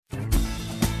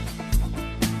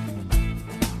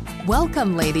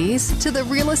Welcome, ladies, to the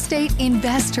Real Estate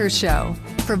InvestHER Show,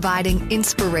 providing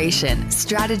inspiration,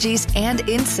 strategies, and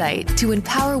insight to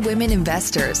empower women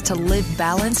investors to live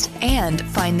balanced and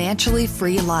financially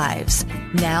free lives.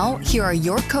 Now, here are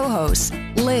your co-hosts,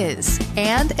 Liz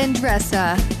and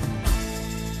Andressa.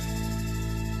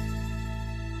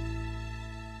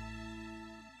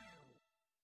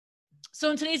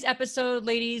 So in today's episode,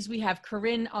 ladies, we have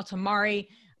Corinn Altomare.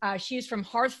 She is from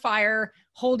Hearthfire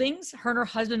Holdings. Her and her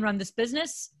husband run this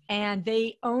business, and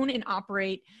they own and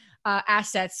operate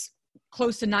assets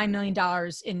close to $9 million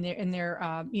in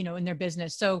their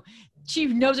business. So she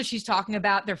knows what she's talking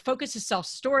about. Their focus is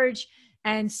self-storage,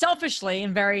 and selfishly,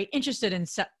 and very interested in.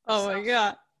 Oh my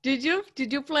God. Did you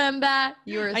plan that?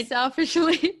 You were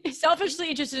selfishly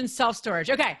interested in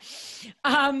self-storage. Okay.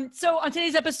 So on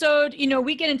today's episode,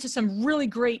 we get into some really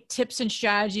great tips and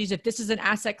strategies. If this is an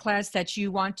asset class that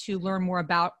you want to learn more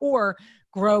about or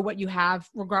grow what you have,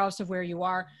 regardless of where you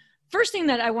are. First thing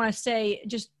that I want to say,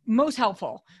 just most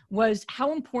helpful, was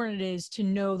how important it is to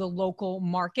know the local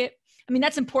market. I mean,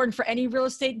 that's important for any real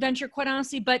estate venture, quite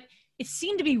honestly, but it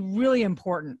seemed to be really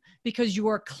important because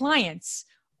your clients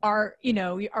are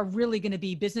really going to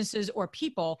be businesses or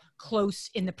people close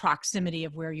in the proximity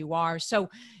of where you are. So,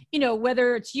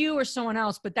 whether it's you or someone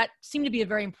else, but that seemed to be a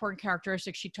very important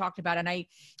characteristic she talked about. And I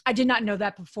did not know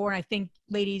that before. And I think,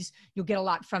 ladies, you'll get a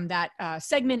lot from that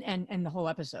segment and the whole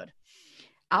episode.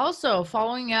 Also,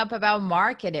 following up about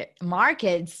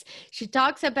markets, she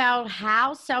talks about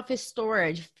how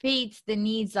self-storage fits the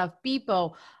needs of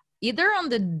people either on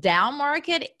the down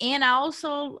market and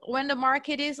also when the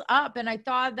market is up. And I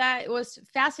thought that it was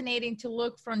fascinating to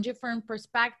look from different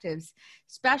perspectives,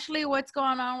 especially what's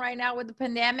going on right now with the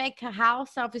pandemic, how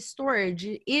self-storage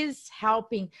is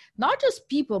helping not just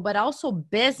people, but also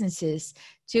businesses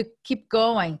to keep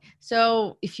going.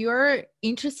 So if you're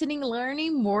interested in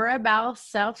learning more about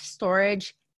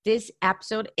self-storage, this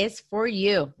episode is for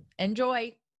you.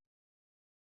 Enjoy.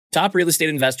 Top real estate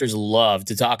investors love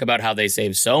to talk about how they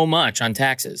save so much on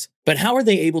taxes. But how are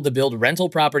they able to build rental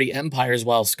property empires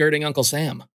while skirting Uncle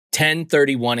Sam?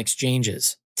 1031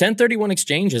 exchanges. 1031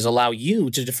 exchanges allow you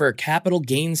to defer capital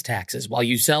gains taxes while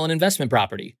you sell an investment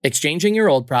property, exchanging your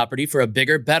old property for a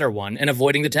bigger, better one and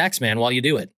avoiding the tax man while you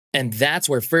do it. And that's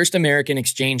where First American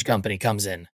Exchange Company comes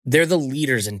in. They're the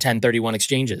leaders in 1031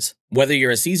 exchanges. Whether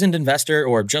you're a seasoned investor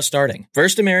or just starting,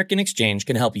 First American Exchange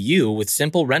can help you with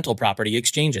simple rental property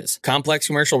exchanges, complex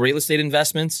commercial real estate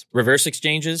investments, reverse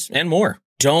exchanges, and more.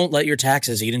 Don't let your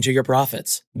taxes eat into your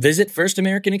profits. Visit First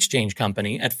American Exchange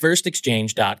Company at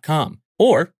firstexchange.com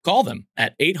or call them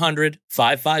at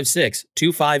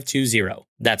 800-556-2520.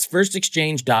 That's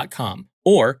firstexchange.com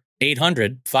or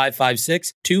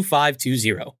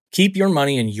 800-556-2520. Keep your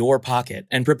money in your pocket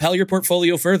and propel your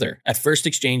portfolio further at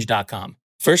firstexchange.com.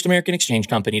 First American Exchange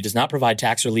Company does not provide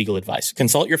tax or legal advice.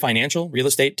 Consult your financial, real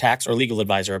estate, tax, or legal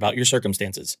advisor about your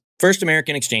circumstances. First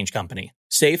American Exchange Company.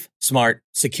 Safe, smart,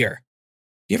 secure.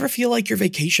 You ever feel like your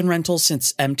vacation rental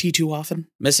sits empty too often?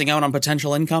 Missing out on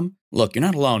potential income? Look, you're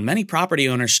not alone. Many property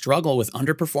owners struggle with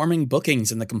underperforming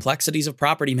bookings and the complexities of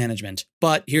property management.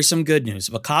 But here's some good news.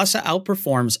 Vacasa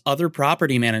outperforms other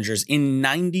property managers in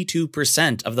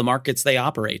 92% of the markets they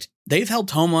operate. They've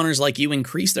helped homeowners like you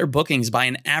increase their bookings by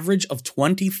an average of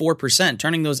 24%,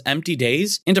 turning those empty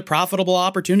days into profitable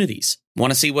opportunities.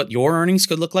 Want to see what your earnings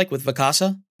could look like with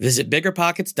Vacasa? Visit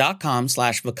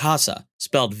biggerpockets.com/Vacasa,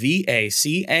 spelled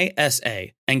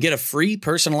VACASA, and get a free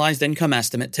personalized income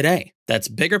estimate today. That's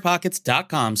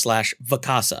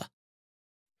biggerpockets.com/Vacasa.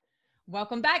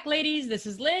 Welcome back, ladies. This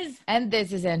is Liz. And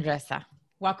this is Andressa.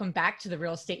 Welcome back to the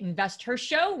Real Estate InvestHER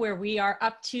Show, where we are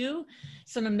up to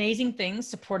some amazing things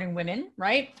supporting women,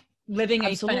 right? Living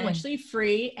Absolutely. a financially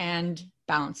free and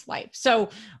balanced life.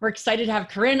 So we're excited to have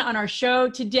Corinn on our show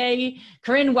today.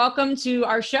 Corinn, welcome to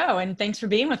our show and thanks for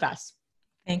being with us.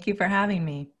 Thank you for having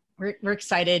me. We're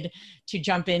excited to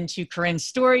jump into Corinn's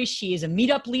story. She is a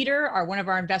meetup leader, one of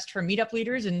our InvestHER meetup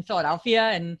leaders in Philadelphia,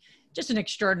 and just an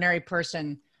extraordinary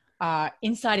person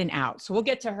inside and out. So we'll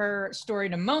get to her story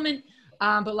in a moment.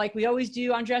 But like we always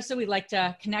do, Andressa, we'd like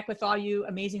to connect with all you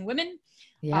amazing women.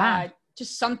 Yeah.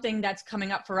 Just something that's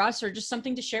coming up for us or just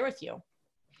something to share with you.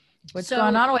 What's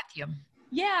going on with you?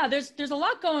 Yeah, there's a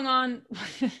lot going on.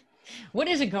 What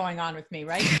isn't going on with me,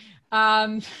 right?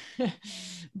 But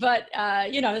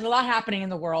there's a lot happening in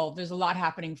the world. There's a lot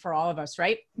happening for all of us,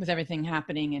 right? With everything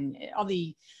happening and all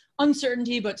the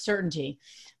uncertainty, but certainty.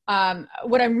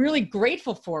 What I'm really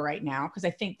grateful for right now, because I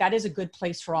think that is a good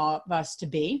place for all of us to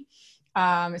be,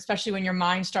 especially when your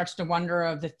mind starts to wonder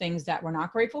of the things that we're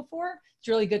not grateful for. It's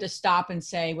really good to stop and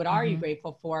say, what are you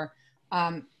grateful for?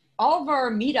 all of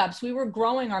our meetups, we were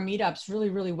growing our meetups really,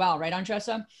 really well, right,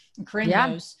 Andressa? And Corinn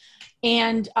knows.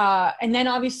 And then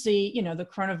obviously, the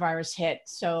coronavirus hit.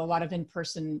 So a lot of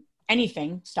in-person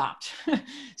anything stopped.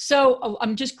 So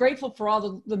I'm just grateful for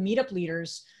all the meetup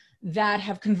leaders that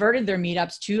have converted their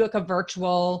meetups to like a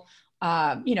virtual,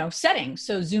 setting.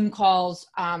 So Zoom calls,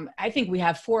 I think we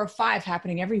have 4 or 5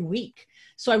 happening every week.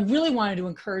 So I really wanted to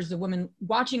encourage the women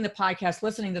watching the podcast,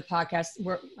 listening to the podcast,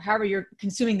 however you're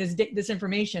consuming this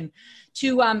information,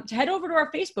 to head over to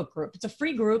our Facebook group. It's a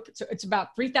free group. It's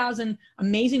about 3,000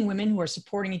 amazing women who are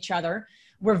supporting each other.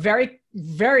 We're very,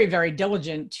 very, very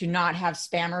diligent to not have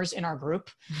spammers in our group.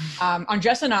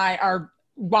 Andressa and I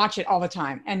watch it all the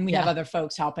time, and we have other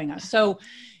folks helping us. So,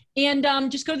 and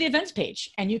just go to the events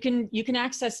page, and you can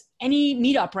access any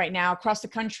meetup right now across the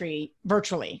country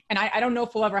virtually. And I don't know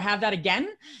if we'll ever have that again.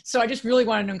 So I just really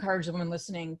wanted to encourage the women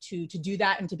listening to do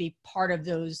that and to be part of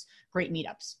those great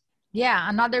meetups. Yeah,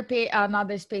 another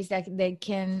space that they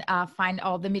can find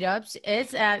all the meetups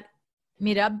is at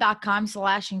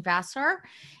meetup.com/investor.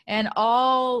 And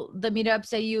all the meetups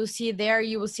that you see there,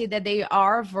 you will see that they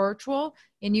are virtual,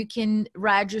 and you can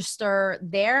register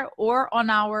there or on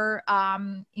our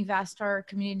investor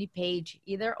community page,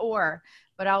 either or.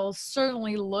 But I will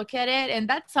certainly look at it. And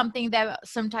that's something that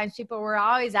sometimes people were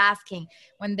always asking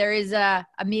when there is a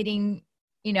meeting,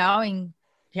 in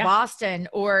Boston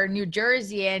or New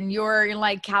Jersey, and you're in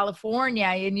like California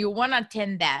and you want to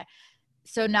attend that.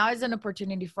 So now is an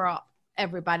opportunity for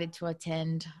everybody to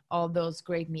attend all those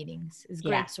great meetings. It's a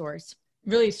great source.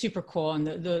 Really super cool. And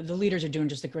the leaders are doing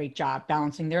just a great job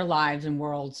balancing their lives and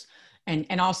worlds,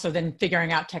 and also then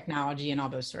figuring out technology and all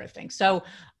those sort of things. So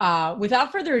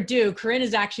without further ado, Corinn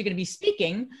is actually going to be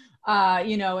speaking,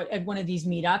 at one of these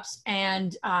meetups.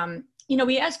 And,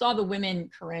 we ask all the women,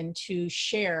 Corinn, to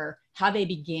share how they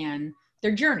began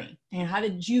their journey and how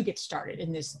did you get started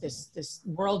in this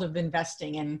world of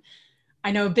investing. And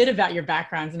I know a bit about your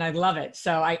backgrounds, and I love it.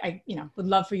 So I would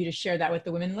love for you to share that with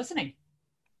the women listening.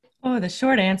 Oh, the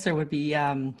short answer would be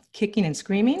kicking and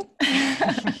screaming.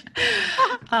 It's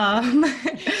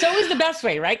always the best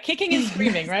way, right? Kicking and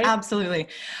screaming, right? Absolutely.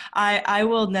 I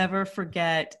will never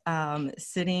forget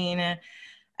sitting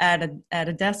at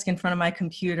a desk in front of my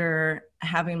computer,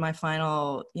 having my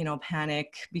final,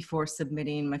 panic before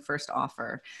submitting my first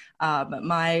offer. But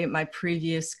my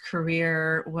previous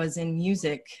career was in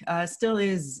music, still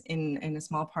is in a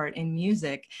small part in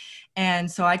music.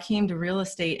 And so I came to real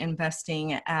estate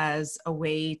investing as a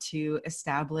way to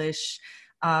establish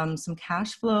some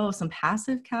cash flow, some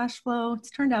passive cash flow.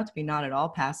 It's turned out to be not at all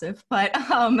passive, but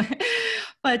to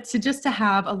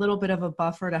have a little bit of a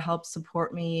buffer to help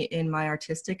support me in my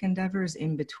artistic endeavors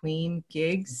in between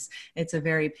gigs. It's a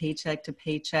very paycheck to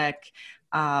paycheck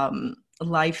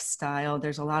lifestyle.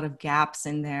 There's a lot of gaps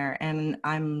in there. And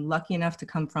I'm lucky enough to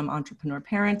come from entrepreneur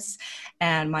parents,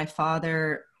 and my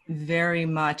father very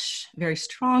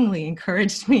strongly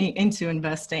encouraged me into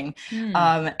investing.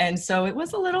 And so it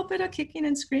was a little bit of kicking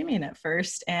and screaming at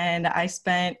first. And I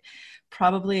spent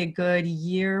probably a good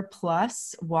year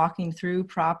plus walking through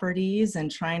properties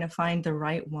and trying to find the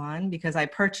right one, because I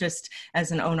purchased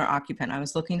as an owner occupant. I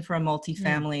was looking for a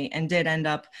multifamily and did end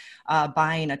up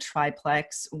buying a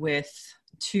triplex with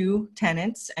 2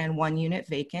 tenants and 1 unit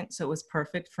vacant. So it was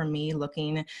perfect for me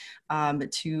looking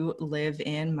to live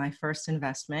in my first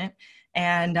investment.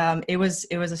 And it was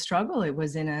a struggle. It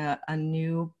was in a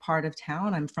new part of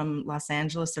town. I'm from Los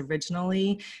Angeles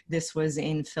originally. This was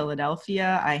in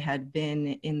Philadelphia. I had been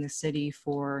in the city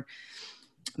for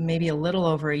maybe a little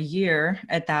over a year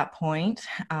at that point,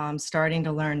 starting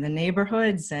to learn the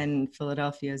neighborhoods, and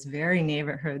Philadelphia is very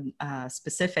neighborhood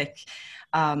specific.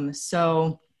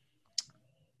 So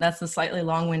that's a slightly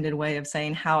long-winded way of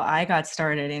saying how I got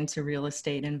started into real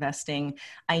estate investing.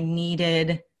 I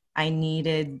needed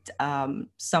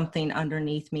something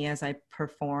underneath me as I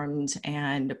performed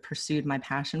and pursued my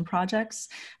passion projects.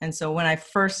 And so when I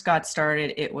first got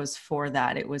started, it was for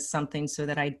that. It was something so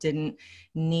that I didn't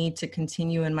need to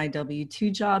continue in my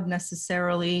W-2 job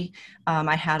necessarily.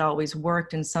 I had always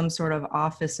worked in some sort of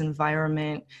office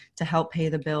environment to help pay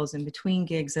the bills in between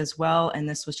gigs as well. And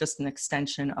this was just an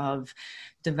extension of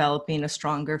developing a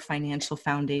stronger financial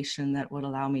foundation that would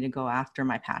allow me to go after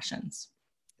my passions.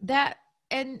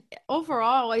 And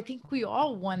overall, I think we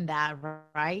all want that,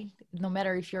 right? No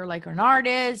matter if you're like an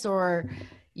artist or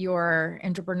you're an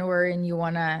entrepreneur and you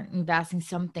want to invest in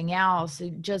something else,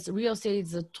 just real estate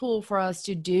is a tool for us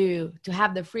to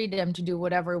have the freedom to do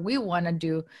whatever we want to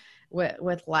do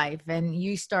with life. And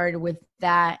you started with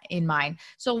that in mind.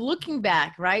 So looking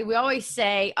back, right? We always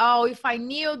say, oh, if I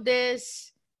knew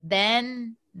this,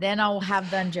 then I'll have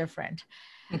done different.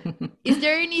 Is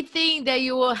there anything that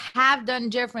you will have done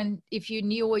different if you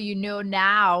knew what you know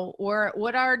now? Or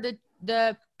what are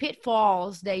the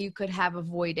pitfalls that you could have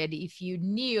avoided if you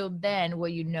knew then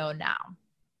what you know now?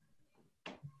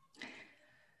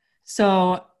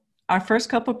 So our first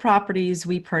couple properties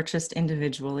we purchased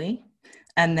individually,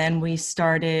 and then we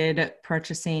started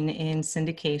purchasing in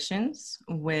syndications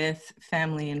with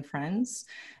family and friends.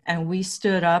 And we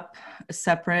stood up a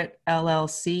separate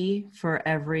LLC for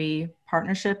every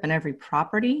partnership and every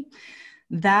property.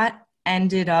 That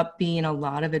ended up being a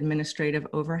lot of administrative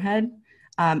overhead.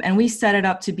 And we set it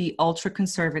up to be ultra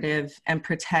conservative and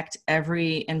protect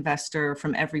every investor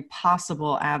from every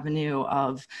possible avenue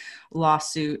of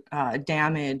lawsuit,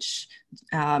 damage,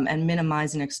 and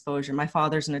minimizing exposure. My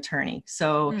father's an attorney,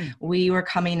 so we were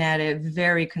coming at it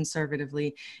very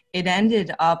conservatively. It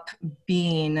ended up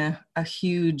being a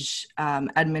huge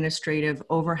administrative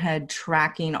overhead,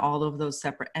 tracking all of those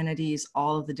separate entities,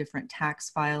 all of the different tax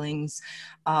filings.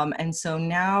 And so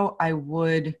now I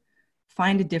would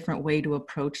find a different way to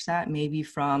approach that, maybe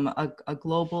from a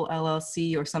global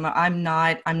LLC or some. I'm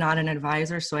not an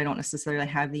advisor, so I don't necessarily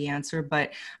have the answer,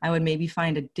 but I would maybe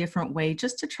find a different way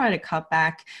just to try to cut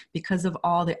back, because of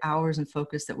all the hours and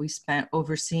focus that we spent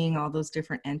overseeing all those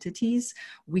different entities.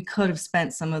 We could have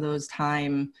spent some of those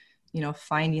time,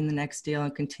 finding the next deal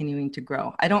and continuing to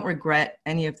grow. I don't regret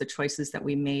any of the choices that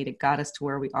we made. It got us to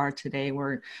where we are today.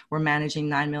 We're managing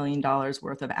 $9 million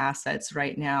worth of assets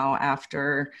right now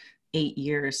after 8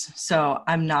 years. So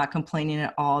I'm not complaining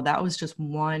at all. That was just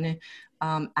one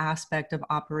aspect of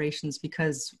operations,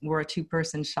 because we're a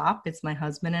 2-person shop. It's my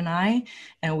husband and I,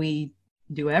 and we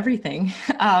do everything.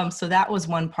 So that was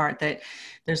one part that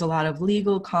there's a lot of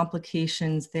legal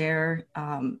complications there,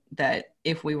 that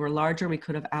if we were larger, we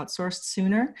could have outsourced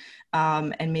sooner.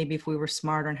 And maybe if we were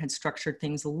smarter and had structured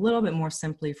things a little bit more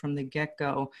simply from the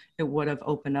get-go, it would have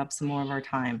opened up some more of our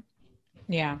time.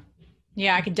 Yeah.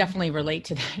 Yeah, I could definitely relate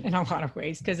to that in a lot of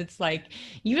ways, because it's like,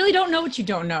 you really don't know what you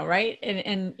don't know, right?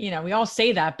 And we all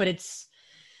say that, but it's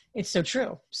so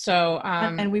true. So,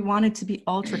 and we wanted to be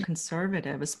ultra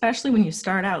conservative, especially when you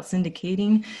start out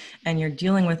syndicating and you're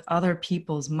dealing with other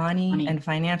people's money and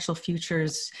financial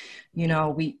futures.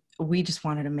 We just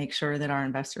wanted to make sure that our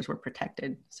investors were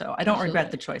protected. So I don't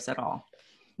regret the choice at all.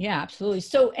 Yeah, absolutely.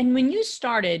 So, and when you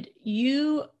started,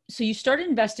 you started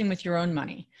investing with your own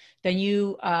money. Then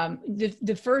you,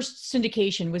 the first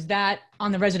syndication, was that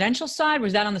on the residential side?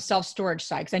 Was that on the self-storage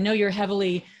side? Because I know you're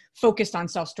heavily focused on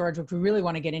self-storage, which we really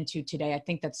want to get into today. I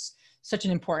think that's such an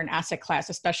important asset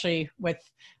class, especially with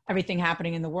everything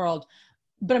happening in the world.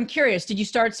 But I'm curious, did you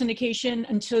start syndication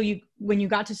when you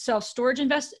got to self-storage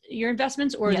your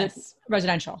investments, or Yes. is it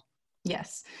residential?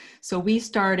 Yes. So we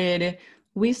started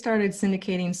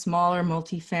syndicating smaller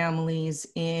multifamilies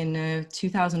in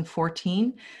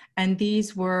 2014. And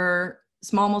these were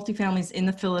small multifamilies in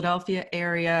the Philadelphia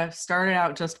area. Started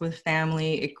out just with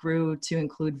family. It grew to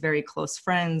include very close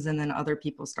friends, and then other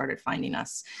people started finding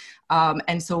us.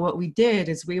 And so what we did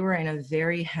is we were in a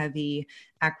very heavy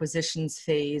acquisitions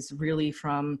phase, really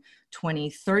from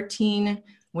 2013,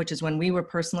 which is when we were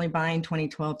personally buying,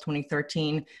 2012,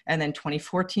 2013, and then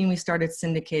 2014, we started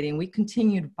syndicating. We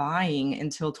continued buying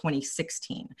until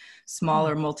 2016,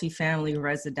 smaller multifamily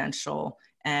residential.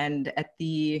 And at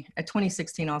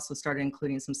 2016 also started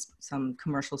including some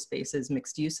commercial spaces,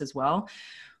 mixed use as well.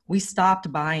 We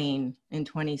stopped buying in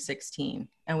 2016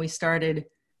 and we started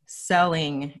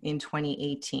selling in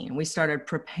 2018. We started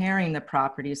preparing the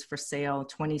properties for sale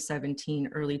 2017,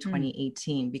 early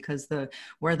 2018, because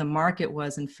where the market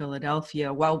was in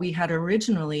Philadelphia, while we had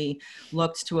originally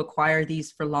looked to acquire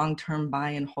these for long-term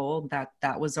buy and hold,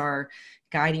 that was our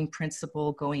guiding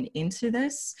principle going into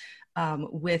this,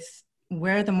 with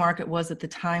where the market was at the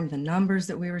time, the numbers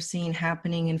that we were seeing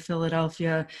happening in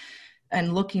Philadelphia,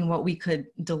 and looking what we could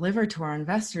deliver to our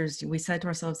investors, we said to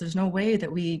ourselves, there's no way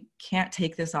that we can't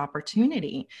take this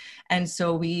opportunity. And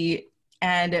so we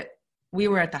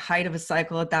were at the height of a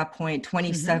cycle at that point,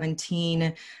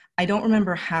 2017. I don't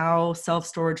remember how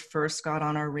self-storage first got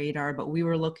on our radar, but we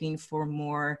were looking for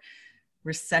more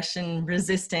recession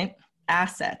resistant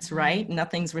assets, right?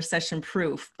 Nothing's recession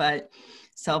proof, but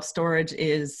self-storage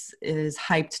is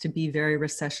hyped to be very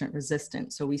recession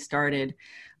resistant. So we started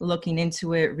looking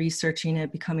into it, researching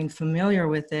it, becoming familiar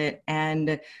with it,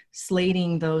 and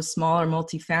slating those smaller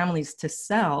multifamilies to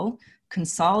sell,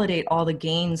 consolidate all the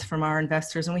gains from our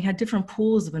investors. And we had different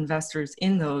pools of investors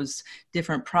in those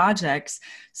different projects,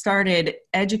 started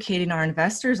educating our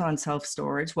investors on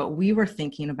self-storage, what we were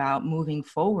thinking about moving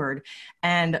forward.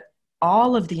 And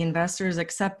all of the investors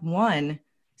except one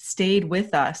stayed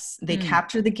with us. They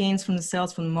captured the gains from the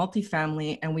sales from the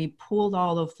multifamily, and we pooled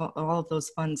all of those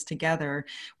funds together,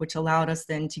 which allowed us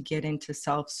then to get into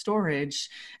self-storage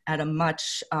at a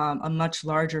much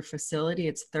larger facility.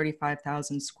 It's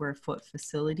 35,000 square foot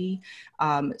facility.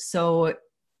 So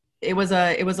it was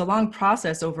a long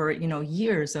process over,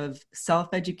 years of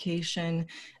self-education,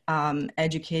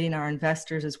 educating our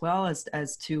investors as well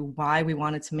as to why we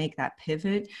wanted to make that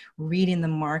pivot, reading the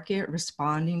market,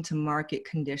 responding to market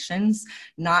conditions,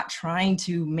 not trying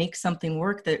to make something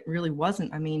work that really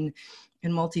wasn't. I mean,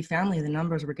 in multifamily, the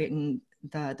numbers were getting,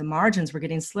 the margins were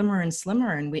getting slimmer and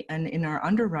slimmer. And in our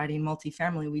underwriting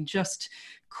multifamily, we just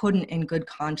couldn't in good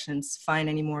conscience find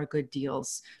any more good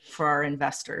deals for our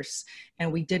investors.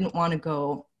 And we didn't want to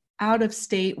go out of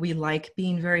state. We like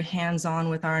being very hands-on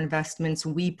with our investments.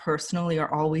 We personally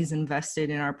are always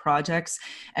invested in our projects,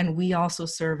 and we also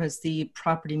serve as the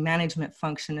property management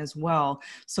function as well.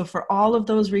 So for all of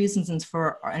those reasons and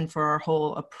for our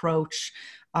whole approach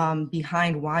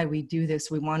behind why we do this,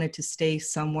 we wanted to stay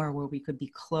somewhere where we could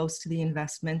be close to the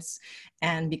investments.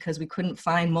 And because we couldn't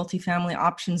find multifamily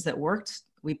options that worked,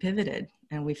 we pivoted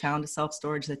and we found a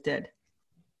self-storage that did.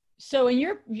 So, and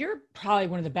you're probably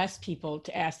one of the best people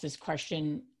to ask this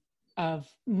question of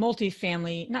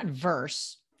multifamily, not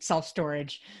verse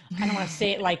self-storage. I don't want to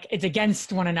say it like it's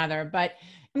against one another, but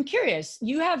I'm curious.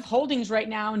 You have holdings right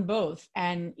now in both,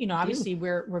 and obviously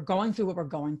we're going through what we're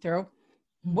going through.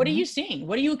 What are you seeing?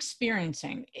 What are you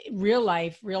experiencing, real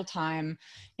life, real time,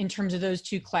 in terms of those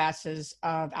two classes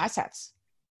of assets?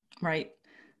 Right.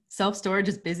 Self-storage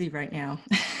is busy right now.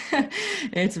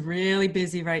 It's really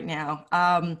busy right now.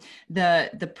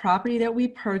 The property that we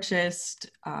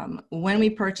purchased, when we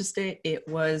purchased it, it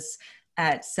was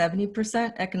at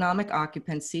 70% economic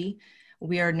occupancy.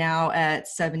 We are now at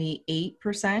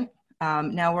 78%.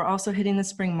 Now we're also hitting the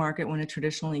spring market when it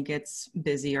traditionally gets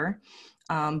busier.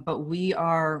 But we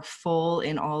are full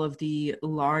in all of the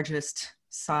largest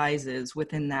sizes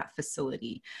within that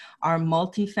facility. Our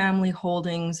multifamily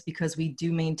holdings, because we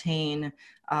do maintain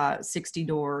 60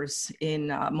 doors in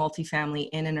multifamily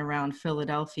in and around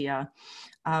Philadelphia,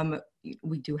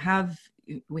 we have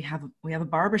a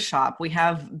barbershop. We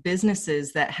have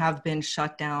businesses that have been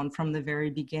shut down from the very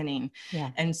beginning.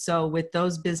 Yeah. And so with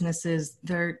those businesses,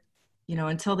 they're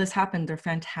until this happened, they're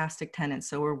fantastic tenants.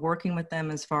 So we're working with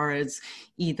them as far as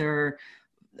either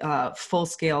full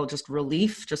scale, just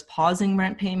relief, just pausing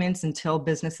rent payments until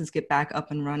businesses get back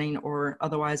up and running, or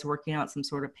otherwise working out some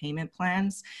sort of payment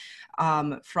plans.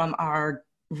 From our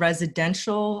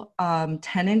residential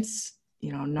tenants,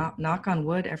 knock on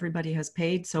wood, everybody has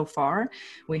paid so far.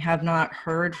 We have not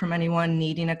heard from anyone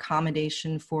needing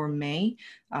accommodation for May.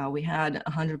 We had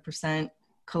 100%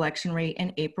 collection rate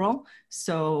in April.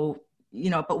 So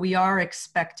but we are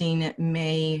expecting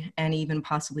May and even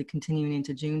possibly continuing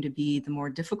into June to be the more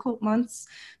difficult months,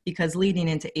 because leading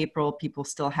into April, people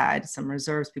still had some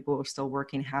reserves. People were still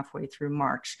working halfway through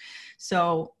March.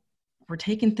 So we're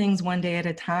taking things one day at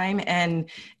a time. And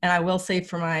I will say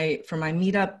for my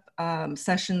meetup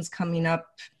sessions coming up,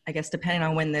 I guess, depending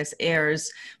on when this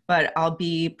airs, but I'll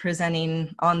be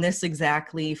presenting on this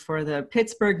exactly for the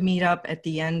Pittsburgh meetup at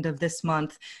the end of this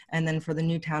month, and then for the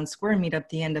Newtown Square meetup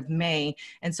the end of May.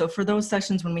 And so for those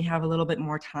sessions, when we have a little bit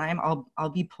more time, I'll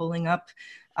be pulling up,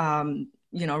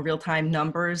 real-time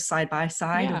numbers side by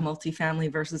side of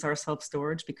multifamily versus our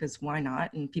self-storage, because why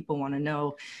not? And people want to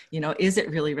know, is it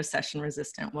really recession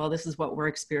resistant? Well, this is what we're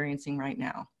experiencing right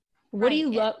now. What do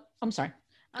you love? I'm sorry.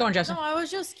 Go on, Justin. No, I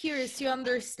was just curious to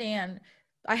understand.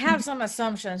 I have some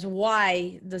assumptions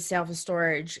why the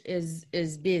self-storage is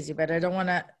busy, but I don't want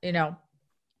to,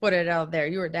 put it out there.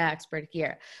 You're the expert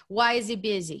here. Why is it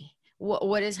busy?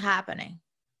 What is happening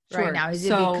right now? Is it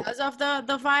because of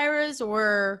the virus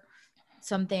or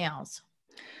something else?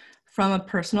 From a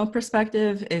personal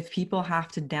perspective, if people have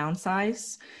to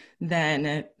downsize,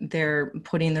 then they're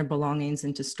putting their belongings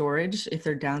into storage. If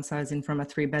they're downsizing from a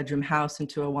 3-bedroom house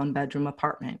into a 1-bedroom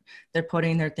apartment, they're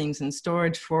putting their things in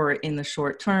storage for in the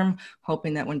short term,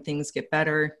 hoping that when things get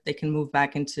better, they can move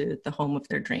back into the home of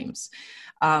their dreams.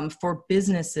 For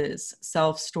businesses,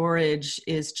 self-storage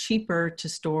is cheaper to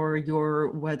store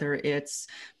whether it's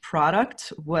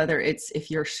product, whether it's if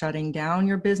you're shutting down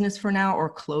your business for now or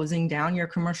closing down your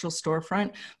commercial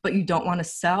storefront, but you don't want to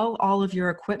sell all of your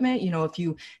equipment. If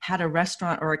you had a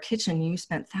restaurant or a kitchen, you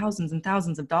spent thousands and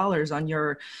thousands of dollars on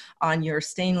your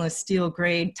stainless steel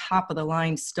grade, top of the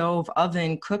line stove,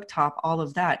 oven, cooktop, all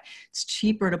of that. It's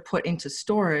cheaper to put into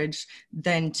storage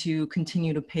than to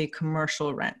continue to pay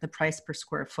commercial rent. The price per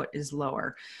square foot is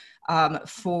lower.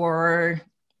 For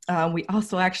We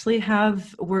also actually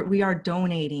we are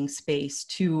donating space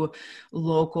to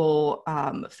local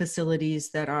facilities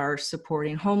that are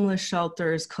supporting homeless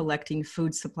shelters, collecting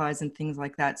food supplies and things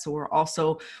like that. So we're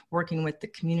also working with the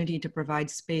community to provide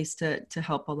space to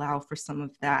help allow for some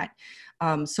of that.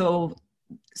 So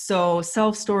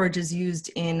self-storage is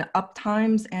used in up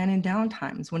times and in down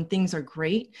times when things are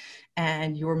great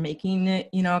and you're making it,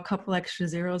 a couple extra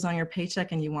zeros on your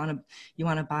paycheck, and you want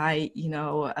to buy,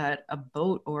 a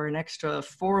boat or an extra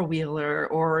four-wheeler,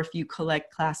 or if you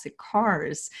collect classic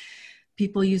cars,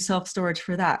 people use self-storage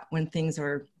for that. When things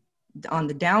are on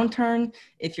the downturn,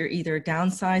 if you're either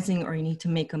downsizing or you need to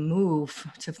make a move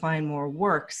to find more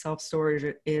work,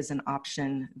 self-storage is an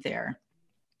option there.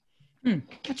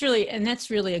 That's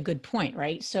really a good point,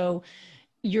 right? So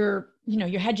you're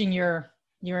hedging you're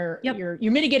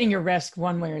mitigating your risk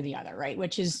one way or the other, right?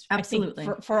 Which is, absolutely, I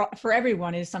think for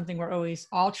everyone, is something we're always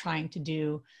all trying to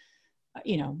do,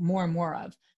 more and more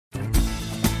of.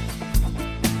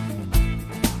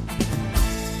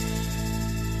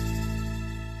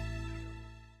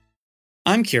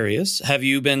 I'm curious, have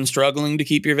you been struggling to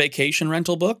keep your vacation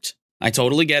rental booked? I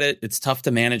totally get it. It's tough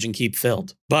to manage and keep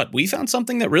filled. But we found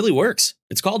something that really works.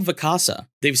 It's called Vacasa.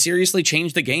 They've seriously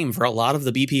changed the game for a lot of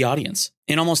the BP audience.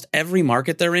 In almost every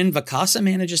market they're in, Vacasa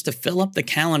manages to fill up the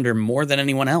calendar more than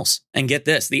anyone else. And get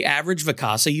this, the average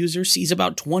Vacasa user sees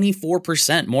about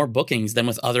 24% more bookings than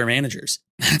with other managers.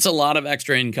 That's a lot of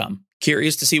extra income.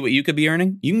 Curious to see what you could be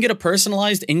earning? You can get a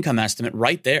personalized income estimate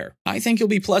right there. I think you'll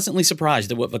be pleasantly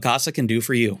surprised at what Vacasa can do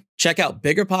for you. Check out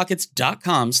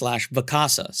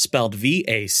biggerpockets.com/Vacasa, spelled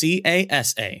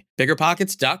Vacasa.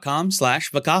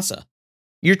 biggerpockets.com/Vacasa.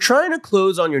 You're trying to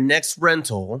close on your next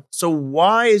rental, so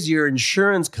why is your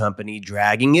insurance company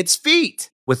dragging its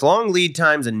feet? With long lead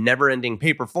times and never-ending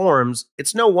paper forms,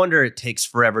 it's no wonder it takes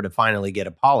forever to finally get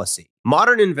a policy.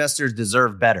 Modern investors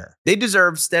deserve better. They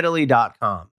deserve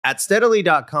Steadily.com. At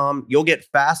Steadily.com, you'll get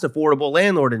fast, affordable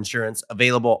landlord insurance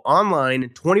available online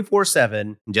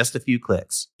 24/7 in just a few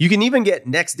clicks. You can even get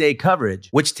next-day coverage,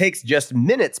 which takes just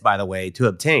minutes, by the way, to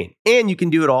obtain. And you can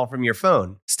do it all from your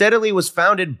phone. Steadily was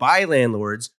founded by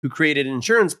landlords who created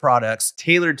insurance products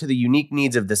tailored to the unique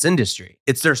needs of this industry.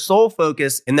 It's their sole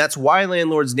focus, and that's why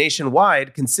landlords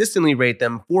nationwide consistently rate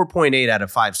them 4.8 out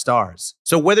of 5 stars.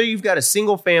 So whether you've got a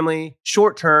single-family,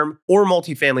 short-term, or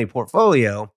multifamily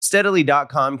portfolio,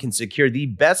 Steadily.com can secure the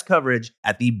best coverage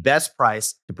at the best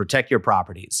price to protect your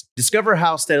properties. Discover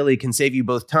how Steadily can save you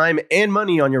both time and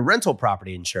money on your rental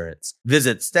property insurance.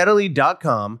 Visit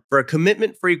Steadily.com for a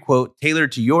commitment-free quote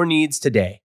tailored to your needs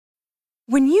today.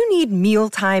 When you need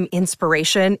mealtime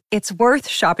inspiration, it's worth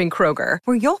shopping Kroger,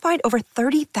 where you'll find over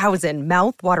 30,000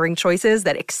 mouth-watering choices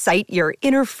that excite your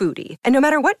inner foodie. And no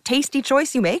matter what tasty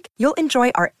choice you make, you'll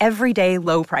enjoy our everyday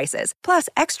low prices, plus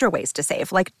extra ways to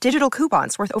save, like digital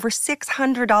coupons worth over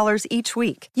 $600 each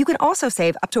week. You can also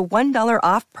save up to $1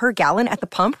 off per gallon at the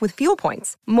pump with fuel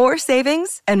points. More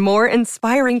savings and more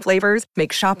inspiring flavors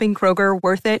make shopping Kroger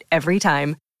worth it every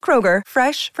time. Kroger,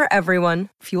 fresh for everyone.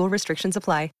 Fuel restrictions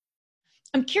apply.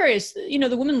 I'm curious,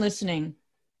 the women listening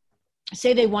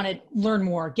say they want to learn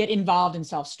more, get involved in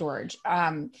self-storage,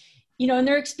 in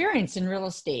their experience in real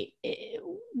estate.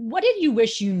 What did you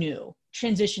wish you knew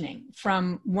transitioning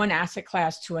from one asset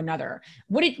class to another?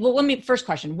 First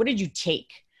question, what did you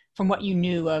take from what you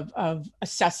knew of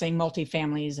assessing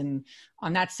multifamilies and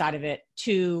on that side of it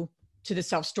to the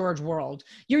self-storage world?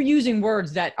 You're using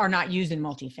words that are not used in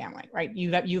multifamily, right?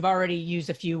 You've already used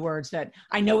a few words that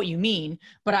I know what you mean,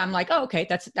 but I'm like, oh, okay,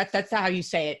 that's how you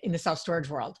say it in the self-storage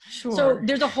world. Sure. So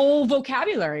there's a whole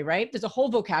vocabulary, right? There's a whole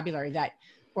vocabulary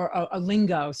or a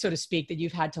lingo, so to speak, that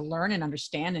you've had to learn and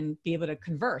understand and be able to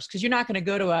converse. Because you're not going to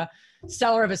go to a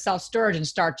seller of a self-storage and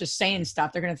start just saying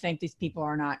stuff. They're going to think these people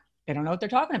they don't know what they're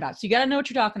talking about. So you got to know what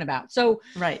you're talking about. So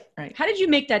right. How did you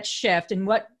make that shift, and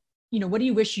what do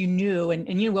you wish you knew?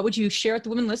 And what would you share with the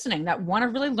women listening that want to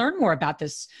really learn more about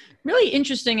this really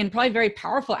interesting and probably very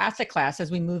powerful asset class as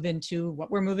we move into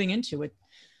what we're moving into with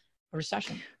a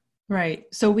recession? Right.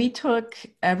 So we took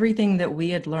everything that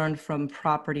we had learned from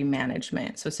property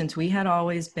management. So since we had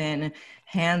always been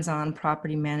hands-on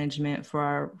property management for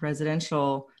our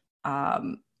residential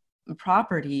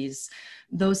properties,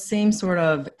 those same sort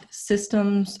of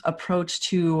systems approach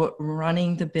to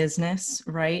running the business,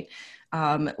 right?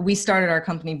 We started our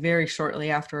company very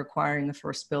shortly after acquiring the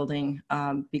first building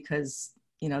because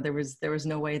there was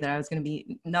no way that I was going to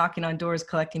be knocking on doors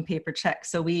collecting paper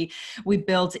checks. So we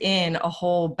built in a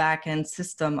whole back end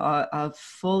system of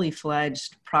fully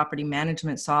fledged property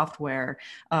management software,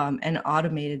 and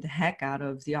automated the heck out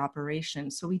of the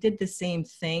operation. So we did the same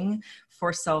thing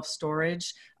for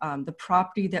self-storage. The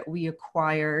property that we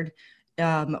acquired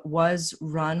was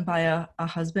run by a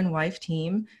husband-wife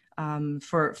team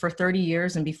for 30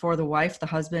 years, and before the wife, the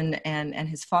husband and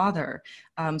his father.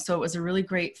 So it was a really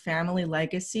great family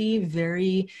legacy,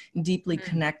 very deeply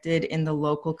connected in the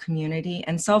local community.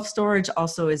 And self-storage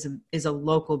also is a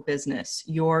local business.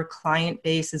 Your client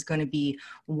base is going to be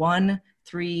 1,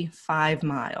 3, 5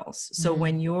 miles. So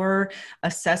when you're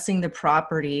assessing the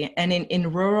property, and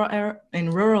in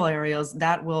rural areas,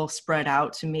 that will spread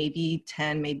out to maybe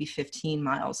 10, maybe 15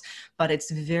 miles, but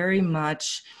it's very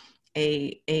much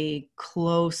a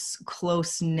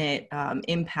close-knit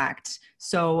impact.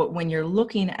 So when you're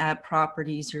looking at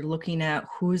properties, you're looking at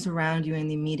who's around you in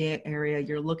the immediate area,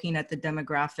 you're looking at the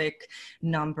demographic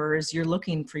numbers, you're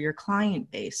looking for your client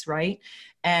base, right?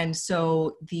 And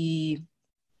so the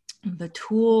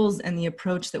tools and the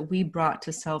approach that we brought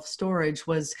to self-storage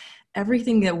was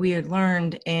everything that we had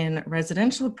learned in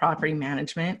residential property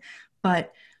management,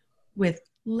 but with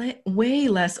way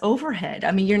less overhead.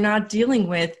 I mean, you're not dealing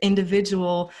with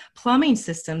individual plumbing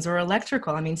systems or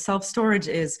electrical. I mean, self-storage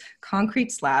is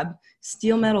concrete slab,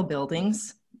 steel metal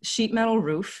buildings, sheet metal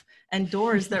roof, and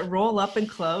doors that roll up and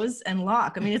close and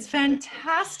lock. I mean, it's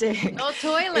fantastic. No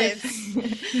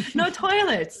toilets. No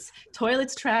toilets.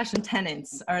 Toilets, trash, and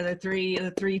tenants are the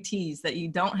three T's that you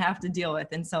don't have to deal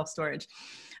with in self-storage.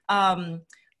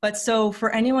 But so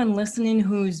for anyone listening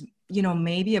who's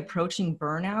maybe approaching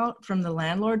burnout from the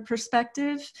landlord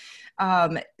perspective,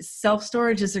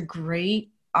 self-storage is a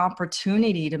great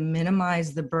opportunity to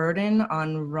minimize the burden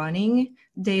on running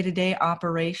day-to-day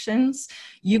operations.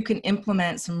 You can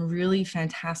implement some really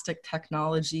fantastic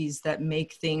technologies that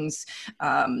make things,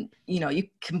 you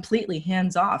completely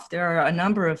hands off. There are a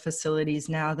number of facilities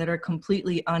now that are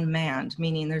completely unmanned,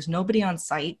 meaning there's nobody on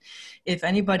site. If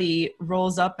anybody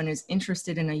rolls up and is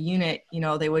interested in a unit,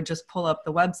 they would just pull up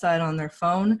the website on their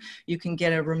phone. You can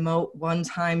get a remote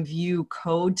one-time view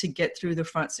code to get through the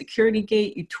front security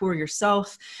gate. You tour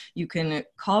yourself. You can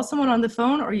call someone on the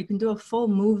phone, or you can do a full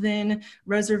move-in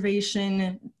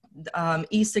reservation,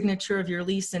 e-signature of your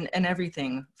lease and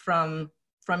everything from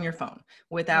your phone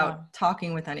without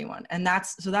talking with anyone. And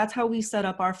that's how we set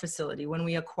up our facility. When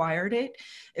we acquired it,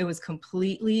 it was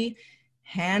completely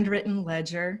handwritten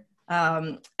ledger,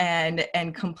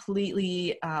 and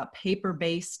completely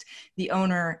paper-based. The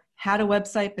owner had a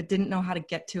website but didn't know how to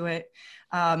get to it.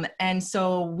 And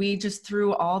so we just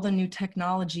threw all the new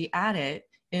technology at it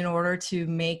in order to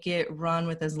make it run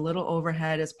with as little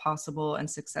overhead as possible and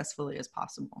successfully as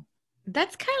possible.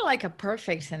 That's kind of like a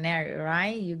perfect scenario,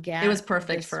 right? It was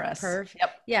perfect for us. Perfect.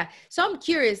 Yep. Yeah. So I'm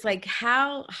curious, like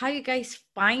how you guys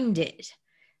find it?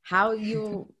 How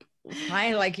you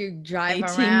find, like, you drive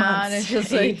 18 around months, and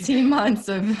just like 18 months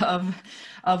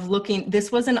of looking.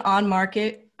 This was an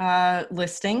on-market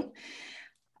listing.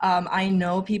 I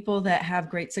know people that have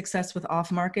great success with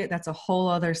off-market. That's a whole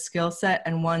other skill set,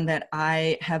 and one that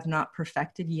I have not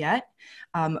perfected yet.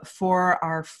 For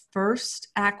our first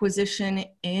acquisition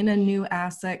in a new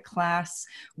asset class,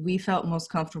 we felt most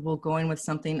comfortable going with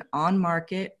something on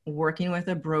market, working with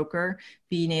a broker,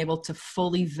 being able to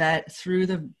fully vet through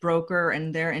the broker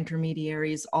and their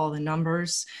intermediaries all the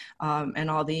numbers and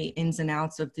all the ins and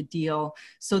outs of the deal.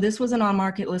 So this was an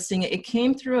on-market listing. It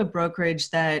came through a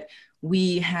brokerage that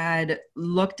we had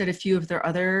looked at a few of their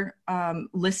other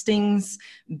listings,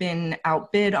 been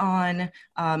outbid on.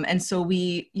 And so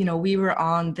we were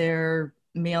on their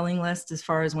mailing list as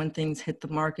far as when things hit the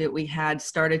market. We had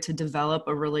started to develop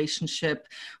a relationship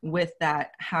with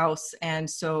that house. And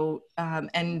so,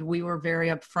 and we were very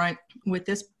upfront with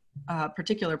this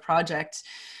particular project.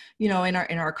 In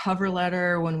our cover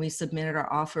letter, when we submitted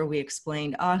our offer, we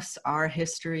explained our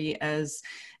history as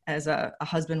a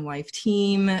husband-wife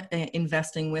team,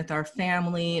 investing with our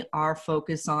family, our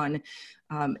focus on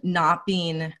not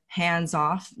being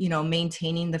hands-off,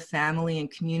 maintaining the family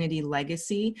and community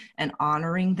legacy and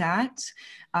honoring that.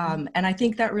 And I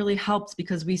think that really helped,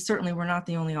 because we certainly were not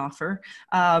the only offer.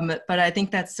 But I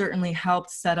think that certainly helped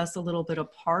set us a little bit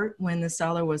apart when the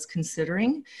seller was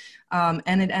considering.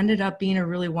 And it ended up being a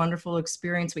really wonderful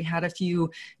experience. We had a few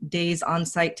days on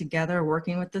site together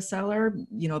working with the seller,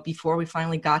 before we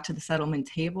finally got to the settlement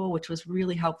table, which was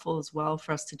really helpful as well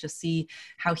for us to just see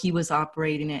how he was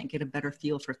operating it and get a better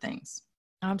feel for things.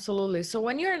 Absolutely. So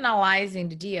when you're analyzing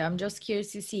the deal, I'm just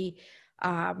curious to see,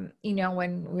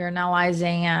 when we're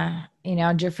analyzing,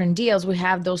 different deals, we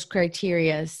have those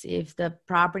criterias. If the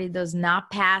property does not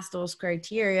pass those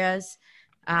criterias,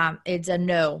 it's a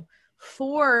no.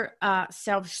 For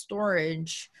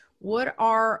self-storage, what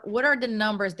are the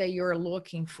numbers that you're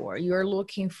looking for? You're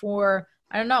looking for,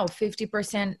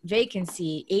 50%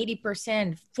 vacancy,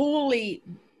 80% fully,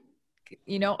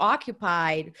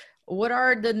 occupied. What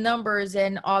are the numbers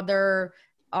and other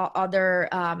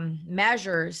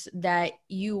measures that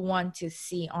you want to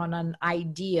see on an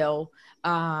ideal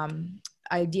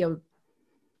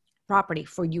property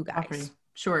for you guys? Property.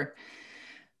 Sure.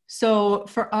 So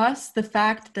for us, the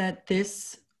fact that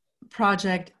this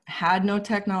project had no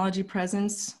technology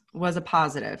presence was a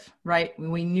positive, right?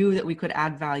 We knew that we could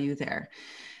add value there.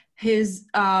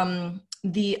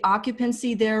 The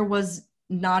occupancy there was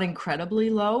not incredibly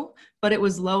low, but it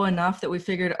was low enough that we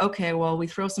figured, okay, well, we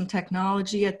throw some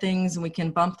technology at things and we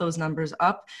can bump those numbers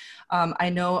up. I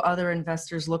know other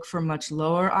investors look for much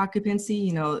lower occupancy,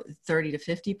 30 to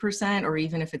 50%, or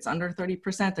even if it's under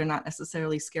 30%, they're not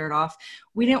necessarily scared off.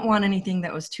 We didn't want anything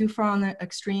that was too far on the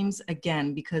extremes,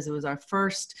 again, because it was our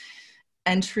first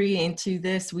entry into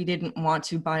this. We didn't want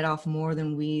to bite off more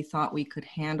than we thought we could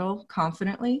handle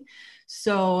confidently.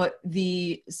 So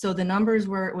the numbers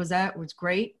where it was at was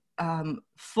great.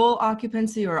 Full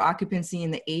occupancy or occupancy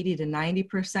in the 80 to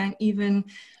 90% even,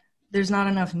 there's not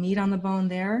enough meat on the bone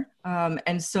there.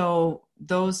 And so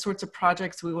those sorts of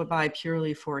projects we would buy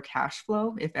purely for cash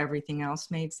flow if everything else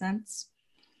made sense.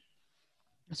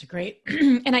 That's great.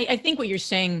 And I think what you're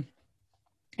saying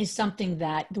is something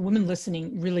that the women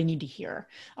listening really need to hear.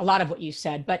 A lot of what you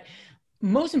said, but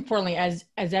most importantly, as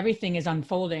everything is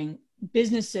unfolding,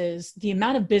 businesses, the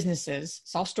amount of businesses,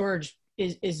 self-storage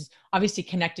is obviously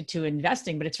connected to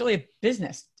investing, but it's really a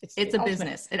business. It's a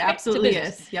business. It absolutely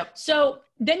is. Yep. So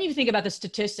then you think about the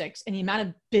statistics and the amount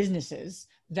of businesses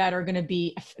that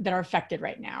are affected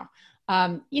right now.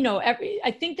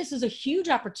 I think this is a huge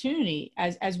opportunity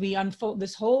as we unfold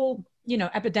this whole,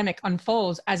 epidemic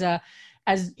unfolds as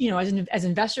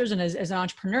investors and as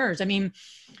entrepreneurs. I mean,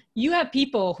 you have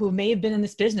people who may have been in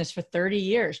this business for 30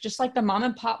 years, just like the mom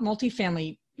and pop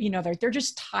multifamily, they're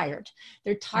just tired.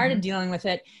 They're tired of dealing with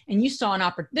it. And you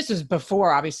saw this was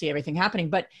before obviously everything happening,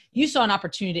 but you saw an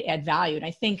opportunity to add value. And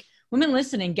I think women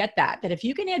listening get that if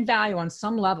you can add value on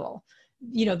some level,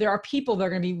 there are people that are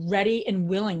going to be ready and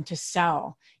willing to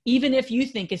sell, even if you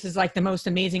think this is like the most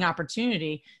amazing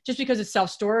opportunity, just because it's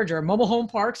self-storage or mobile home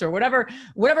parks or whatever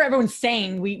everyone's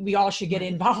saying we all should get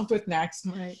involved with next.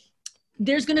 Right.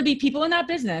 There's going to be people in that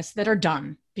business that are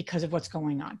done because of what's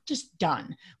going on, just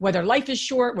done. Whether life is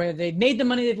short, whether they've made the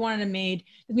money they've wanted to make,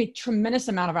 there's going to be a tremendous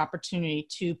amount of opportunity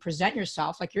to present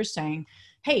yourself, like you're saying,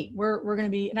 hey, we're going to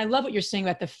be, and I love what you're saying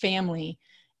about the family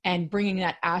and bringing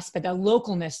that aspect, that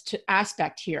localness to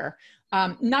aspect here.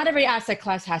 Not every asset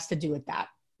class has to do with that,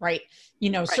 right?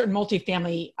 Right. Certain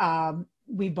multifamily,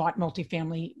 we bought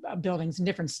multifamily buildings in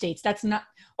different states. That's not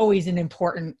always an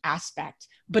important aspect,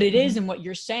 but it is in what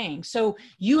you're saying. So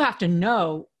you have to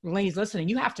know, ladies listening,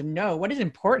 you have to know what is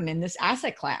important in this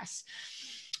asset class.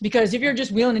 Because if you're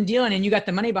just wheeling and dealing and you got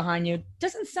the money behind you, it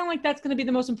doesn't sound like that's going to be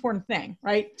the most important thing,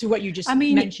 right? To what you just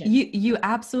mentioned. You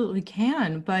absolutely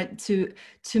can, but to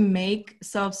make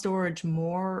self-storage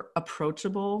more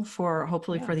approachable for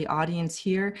the audience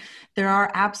here, there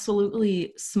are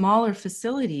absolutely smaller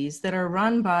facilities that are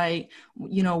run by,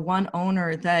 one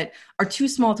owner that are too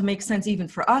small to make sense even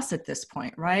for us at this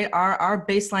point, right? Our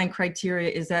baseline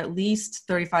criteria is at least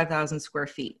 35,000 square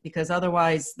feet, because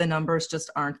otherwise the numbers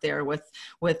just aren't there with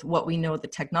what we know the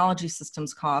technology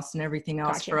systems cost and everything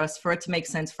else. Gotcha. For it to make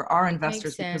sense for our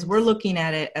investors, because we're looking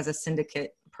at it as a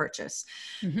syndicate purchase.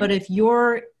 But if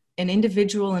you're an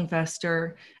individual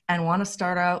investor and want to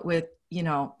start out with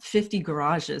 50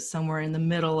 garages somewhere in the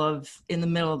middle of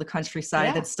the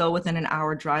countryside that's still within an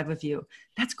hour drive of you,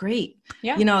 that's great.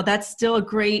 Yeah. That's still a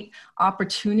great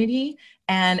opportunity.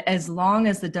 And as long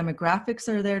as the demographics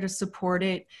are there to support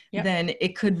it, then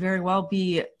it could very well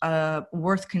be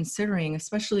worth considering,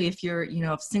 especially if you're,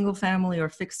 if single family or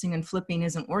fixing and flipping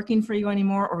isn't working for you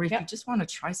anymore, or if you just want to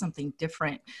try something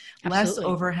different, less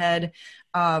overhead.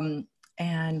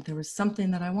 And there was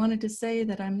something that I wanted to say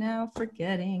that I'm now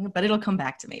forgetting, but it'll come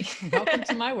back to me. Welcome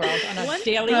to my world on a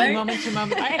daily moment to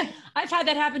moment. I've had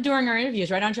that happen during our interviews,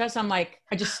 right? On Trust, I'm like,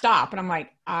 I just stop and I'm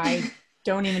like, I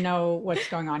don't even know what's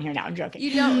going on here now. I'm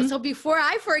joking. So before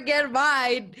I forget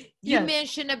mine, you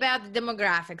mentioned about the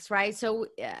demographics, right? So,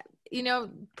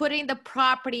 putting the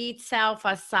property itself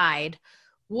aside,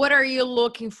 what are you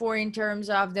looking for in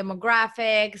terms of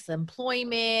demographics,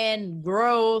 employment,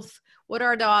 growth? What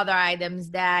are the other items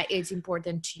that it's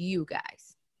important to you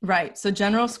guys? Right. So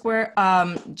general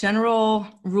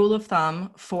rule of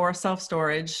thumb for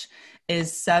self-storage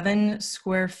is 7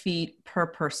 square feet per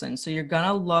person. So you're going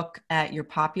to look at your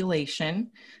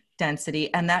population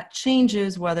density, and that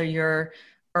changes whether you're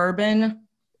urban,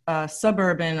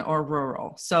 suburban, or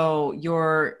rural. So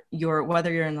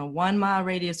whether you're in the 1 mile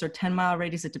radius or 10 mile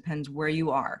radius, it depends where you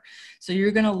are. So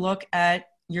you're going to look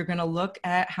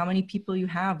at how many people you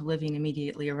have living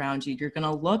immediately around you. You're going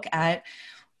to look at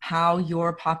how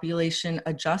your population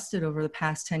adjusted over the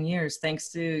past 10 years, thanks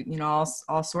to,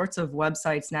 all sorts of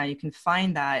websites now. You can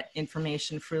find that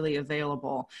information freely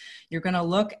available. You're going to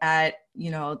look at,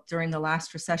 during the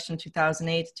last recession,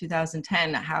 2008 to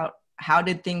 2010, how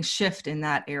did things shift in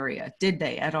that area? Did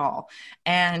they at all?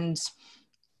 And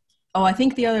I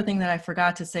think the other thing that I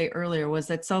forgot to say earlier was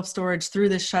that self-storage through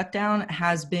this shutdown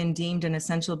has been deemed an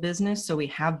essential business. So we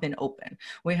have been open.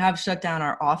 We have shut down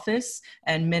our office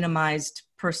and minimized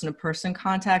person-to-person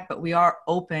contact, but we are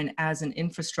open as an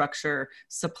infrastructure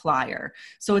supplier.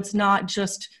 So it's not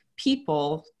just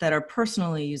people that are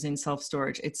personally using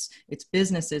self-storage. It's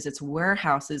businesses, it's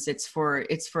warehouses, it's for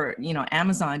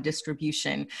Amazon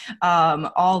distribution,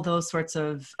 all those sorts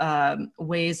of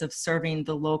ways of serving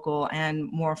the local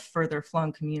and more further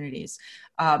flung communities.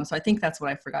 So I think that's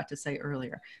what I forgot to say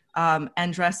earlier.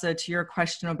 Andressa, to your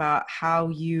question about how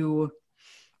you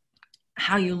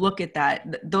look at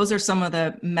that, those are some of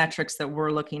the metrics that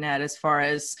we're looking at as far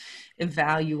as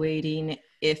evaluating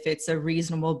if it's a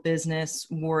reasonable business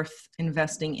worth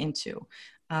investing into.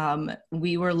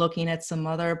 We were looking at some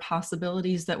other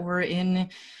possibilities that were in,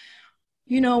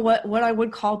 what I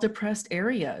would call depressed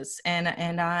areas.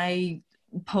 And I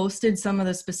posted some of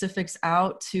the specifics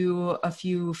out to a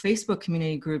few Facebook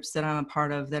community groups that I'm a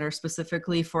part of that are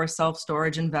specifically for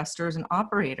self-storage investors and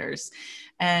operators.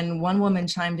 And one woman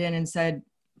chimed in and said,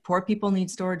 poor people need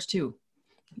storage too.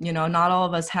 Not all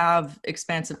of us have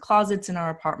expansive closets in our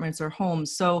apartments or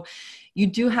homes. So you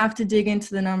do have to dig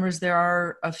into the numbers. There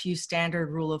are a few standard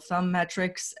rule of thumb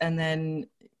metrics, and then,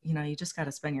 you just got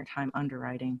to spend your time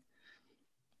underwriting.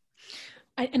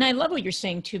 And I love what you're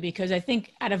saying too, because I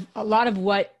think out of a lot of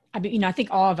what, I think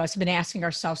all of us have been asking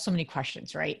ourselves so many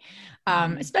questions, right?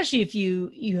 Especially if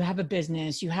you have a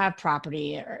business, you have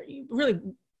property, or really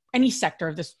any sector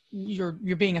of this, you're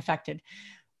being affected.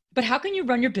 But how can you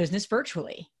run your business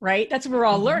virtually, right? That's what we're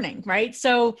all learning, right?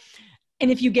 So, and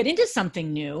if you get into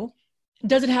something new,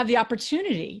 does it have the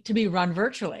opportunity to be run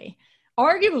virtually?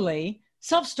 Arguably,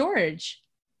 self-storage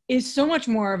is so much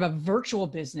more of a virtual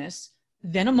business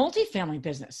than a multifamily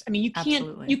business. I mean,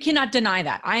 you cannot deny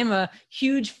that. I am a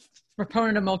huge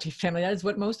proponent of multifamily. That is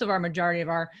what most of our majority of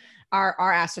our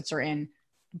assets are in.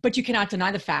 But you cannot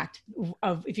deny the fact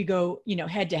of if you go,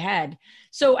 head to head.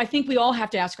 So I think we all have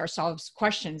to ask ourselves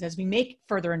questions as we make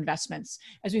further investments,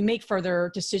 as we make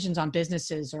further decisions on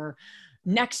businesses or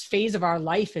next phase of our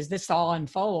life as this all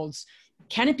unfolds.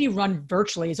 Can it be run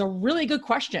virtually is a really good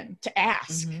question to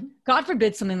ask. God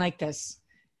forbid something like this,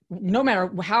 no matter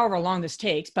however long this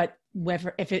takes, but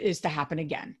if it is to happen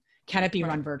again, can it be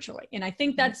run virtually? And I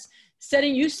think that's set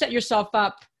yourself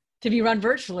up to be run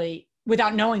virtually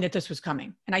without knowing that this was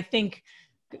coming. And I think,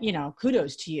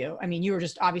 kudos to you. I mean, you were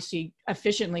just obviously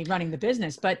efficiently running the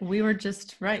business, but we were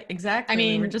just right. Exactly. I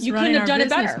mean, we were just you couldn't have done it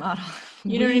better. Model.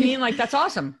 You know what I mean? Like, that's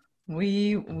awesome.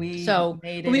 We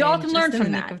made it. We all can learn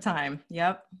from that. Nick of time.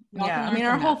 Yep. Yeah. I mean,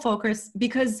 our whole focus,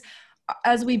 because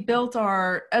as we built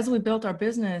our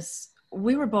business,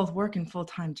 we were both working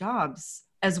full-time jobs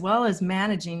as well as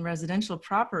managing residential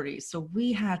properties. So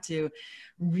we had to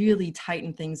really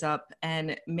tighten things up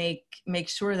and make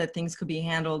sure that things could be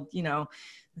handled,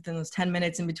 within those 10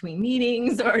 minutes in between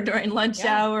meetings or during lunch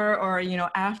hour or,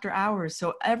 after hours.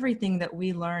 So everything that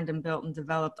we learned and built and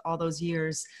developed all those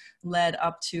years led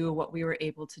up to what we were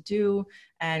able to do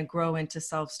and grow into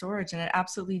self-storage. And it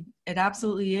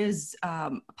absolutely is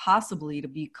possibly to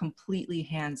be completely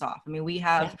hands-off. I mean, we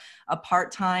have a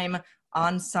part-time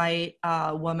on-site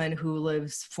woman who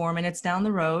lives 4 minutes down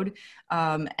the road.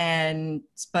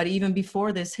 But even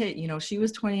before this hit, she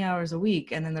was 20 hours a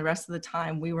week. And then the rest of the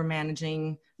time we were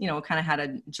managing, kind of had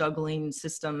a juggling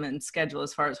system and schedule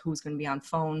as far as who's going to be on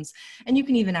phones. And you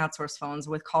can even outsource phones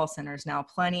with call centers now.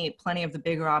 Plenty of the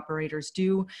bigger operators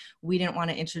do. We didn't want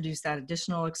to introduce that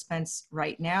additional expense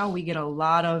right now. We get a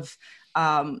lot of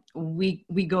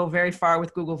we go very far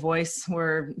with Google Voice.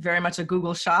 We're very much a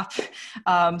Google shop.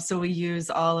 So we use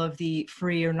all of the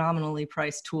free or nominally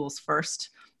priced tools first,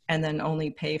 and then only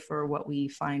pay for what we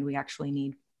find we actually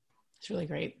need. It's really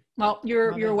great. Well,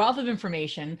 you're a wealth of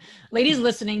information. Ladies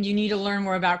listening, you need to learn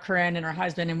more about Corinn and her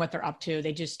husband and what they're up to.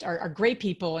 They just are great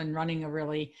people and running a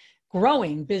really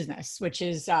growing business, which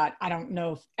is, I don't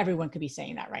know if everyone could be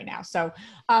saying that right now. So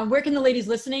where can the ladies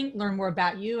listening learn more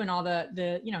about you and all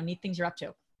the neat things you're up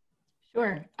to?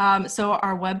 Sure. So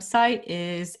our website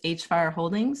is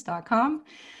hearthfireholdings.com.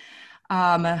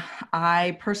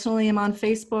 I personally am on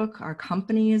Facebook. Our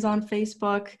company is on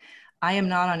Facebook. I am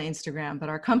not on Instagram, but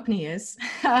our company is.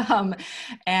 So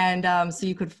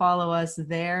you could follow us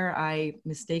there. I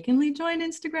mistakenly joined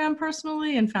Instagram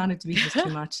personally and found it to be just too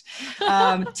much.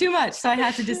 Too much. So I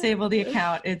had to disable the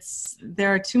account.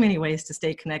 There are too many ways to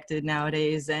stay connected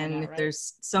nowadays. And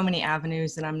there's so many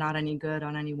avenues that I'm not any good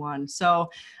on any one. So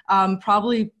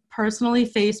probably personally,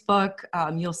 Facebook,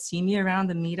 you'll see me around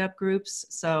the meetup groups.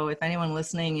 So if anyone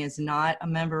listening is not a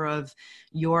member of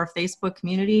your Facebook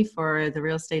community for the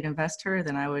real estate investor,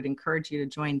 then I would encourage you to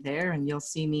join there, and you'll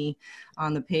see me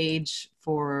on the page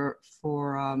for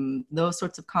those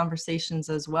sorts of conversations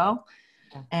as well.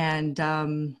 And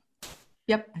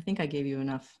yep, I think I gave you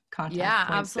enough contact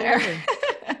points absolutely. There.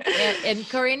 And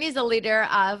Corinn is a leader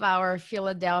of our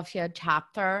Philadelphia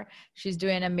chapter. She's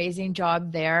doing an amazing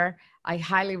job there. I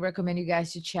highly recommend you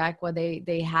guys to check what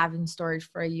they have in storage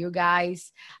for you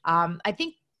guys. I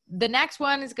think the next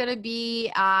one is going to be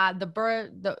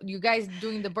you guys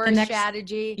doing the BRRRR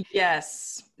strategy.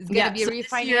 Yes. It's going to be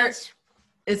refinanced.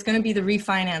 It's going to be the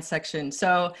refinance section.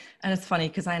 So, and it's funny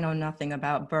because I know nothing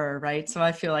about BRRRR, right? So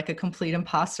I feel like a complete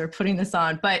imposter putting this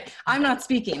on, but I'm not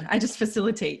speaking. I just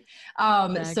facilitate.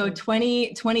 Exactly. So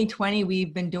 2020,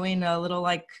 we've been doing a little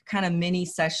kind of mini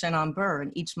session on BRRRR,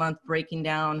 and each month breaking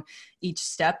down each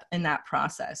step in that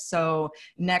process. So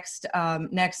next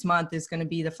month is going to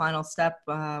be the final step,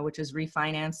 which is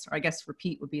refinance, or I guess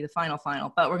repeat would be the final,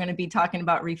 but we're going to be talking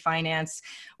about refinance,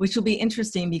 which will be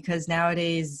interesting because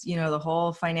nowadays, the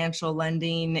whole financial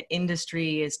lending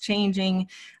industry is changing.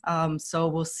 So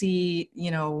we'll see,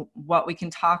 what we can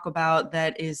talk about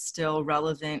that is still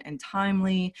relevant and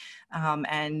timely,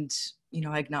 and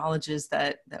acknowledges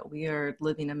that we are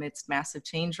living amidst massive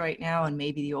change right now, and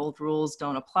maybe the old rules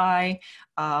don't apply.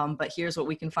 But here's what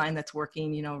we can find that's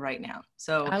working, right now.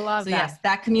 So I love that. Yes,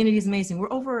 that community is amazing.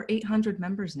 We're over 800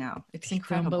 members now. It's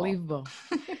incredible. Unbelievable.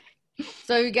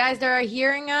 So you guys that are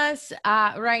hearing us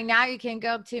right now, you can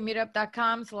go to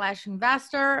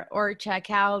meetup.com/investor or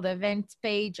check out the events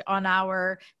page on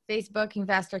our Facebook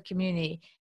investor community.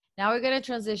 Now we're going to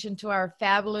transition to our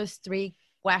fabulous 3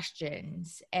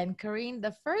 questions. And Corinn,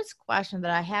 the first question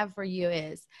that I have for you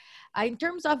is, in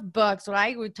terms of books,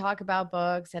 right? We talk about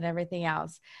books and everything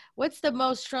else. What's the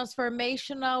most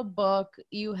transformational book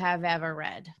you have ever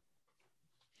read?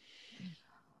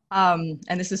 And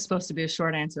this is supposed to be a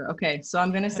short answer. Okay, so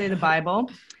I'm going to say the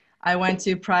Bible. I went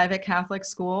to private Catholic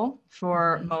school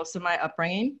for most of my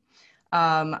upbringing.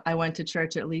 I went to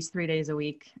church at least 3 days a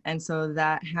week. And so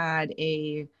that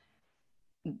is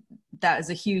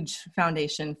a huge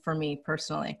foundation for me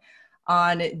personally.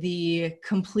 On the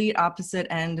complete opposite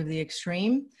end of the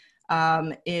extreme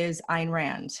is Ayn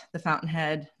Rand, The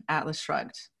Fountainhead, Atlas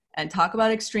Shrugged. And talk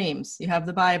about extremes. You have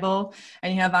the Bible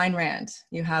and you have Ayn Rand.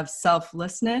 You have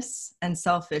selflessness and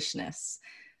selfishness.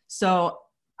 So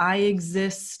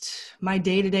my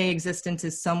day-to-day existence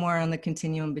is somewhere on the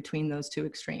continuum between those two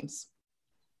extremes.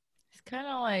 It's kind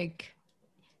of like,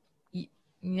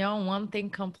 one thing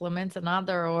complements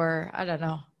another, or I don't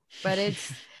know, but it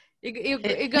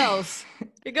goes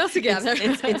together.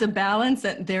 It's a balance,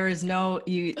 and there is no,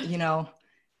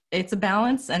 it's a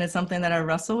balance, and it's something that I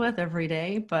wrestle with every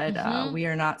day, but we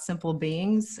are not simple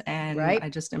beings, and I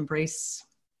just embrace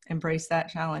that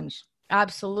challenge.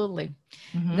 Absolutely.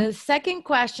 The second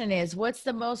question is, what's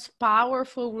the most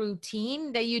powerful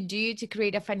routine that you do to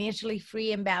create a financially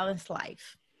free and balanced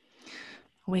life?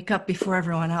 Wake up before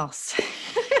everyone else.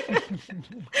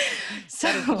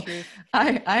 So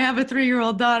I have a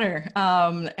 3-year-old daughter.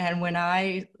 And when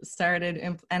I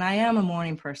started, and I am a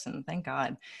morning person, thank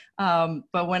God.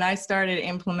 But when I started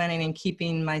implementing and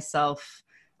keeping myself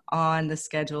on the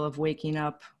schedule of waking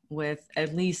up with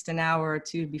at least an hour or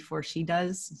 2 before she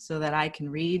does, so that I can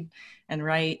read and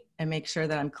write and make sure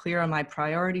that I'm clear on my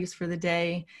priorities for the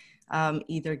day,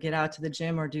 either get out to the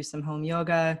gym or do some home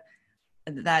yoga,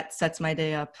 that sets my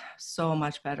day up so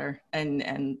much better.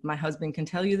 And my husband can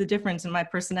tell you the difference in my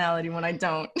personality when I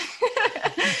don't.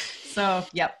 So,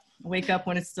 yep. Wake up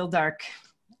when it's still dark.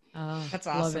 Oh, that's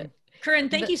awesome. Love it.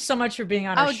 Corinn, thank you so much for being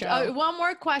on our show. One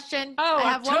more question. Oh,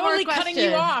 I'm totally cutting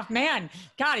you off, man.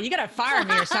 God, you got to fire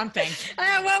me or something. I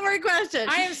have one more question.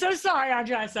 I am so sorry,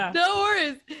 Andressa. No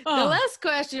worries. Oh. The last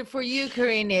question for you,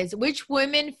 Corinn, is which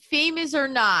women, famous or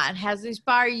not, has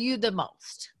inspired you the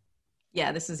most?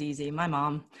 Yeah, this is easy. My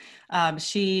mom,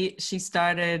 she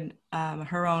started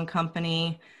her own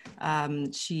company.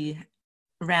 She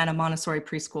ran a Montessori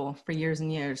preschool for years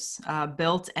and years,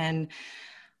 built and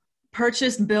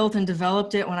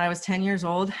developed it when I was 10 years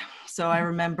old. So I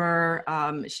remember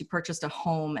she purchased a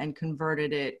home and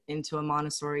converted it into a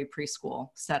Montessori preschool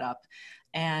setup.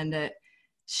 And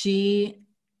she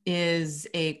is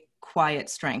a quiet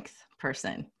strength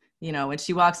person. You know, when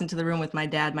she walks into the room with my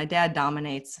dad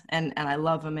dominates, and I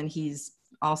love him, and he's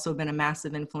also been a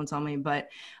massive influence on me. But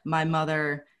my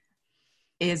mother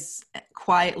is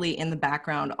quietly in the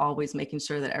background, always making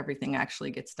sure that everything actually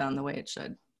gets done the way it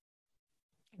should.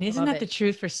 Isn't that the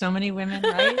truth for so many women,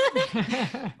 right?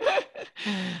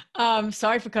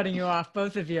 Sorry for cutting you off,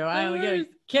 both of you. I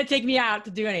can't take me out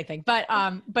to do anything. But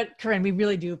Corinn, we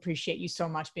really do appreciate you so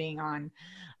much being on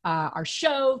our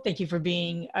show. Thank you for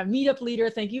being a meetup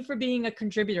leader. Thank you for being a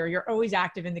contributor. You're always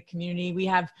active in the community. We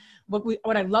have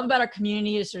what I love about our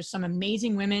community is there's some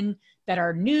amazing women that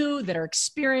are new, that are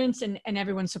experienced, and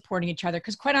everyone's supporting each other.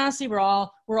 Because quite honestly, we're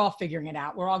all figuring it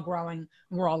out. We're all growing.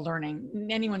 We're all learning.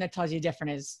 Anyone that tells you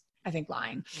different is, I think,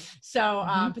 lying. So,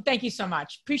 but thank you so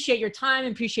much. Appreciate your time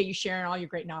and appreciate you sharing all your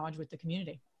great knowledge with the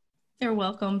community. You're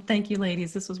welcome. Thank you,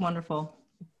 ladies. This was wonderful.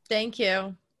 Thank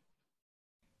you.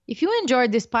 If you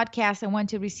enjoyed this podcast and want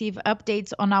to receive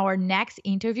updates on our next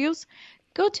interviews,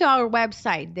 go to our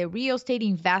website,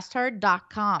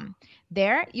 therealestateinvestor.com.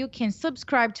 There, you can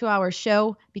subscribe to our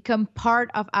show, become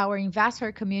part of our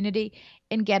investor community,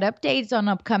 and get updates on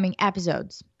upcoming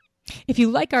episodes. If you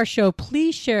like our show,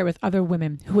 please share with other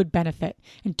women who would benefit.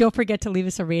 And don't forget to leave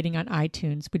us a rating on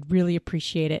iTunes. We'd really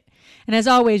appreciate it. And as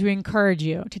always, we encourage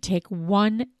you to take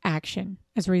one action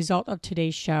as a result of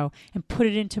today's show and put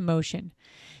it into motion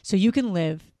so you can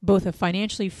live both a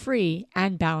financially free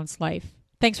and balanced life.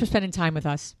 Thanks for spending time with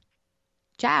us.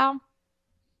 Ciao.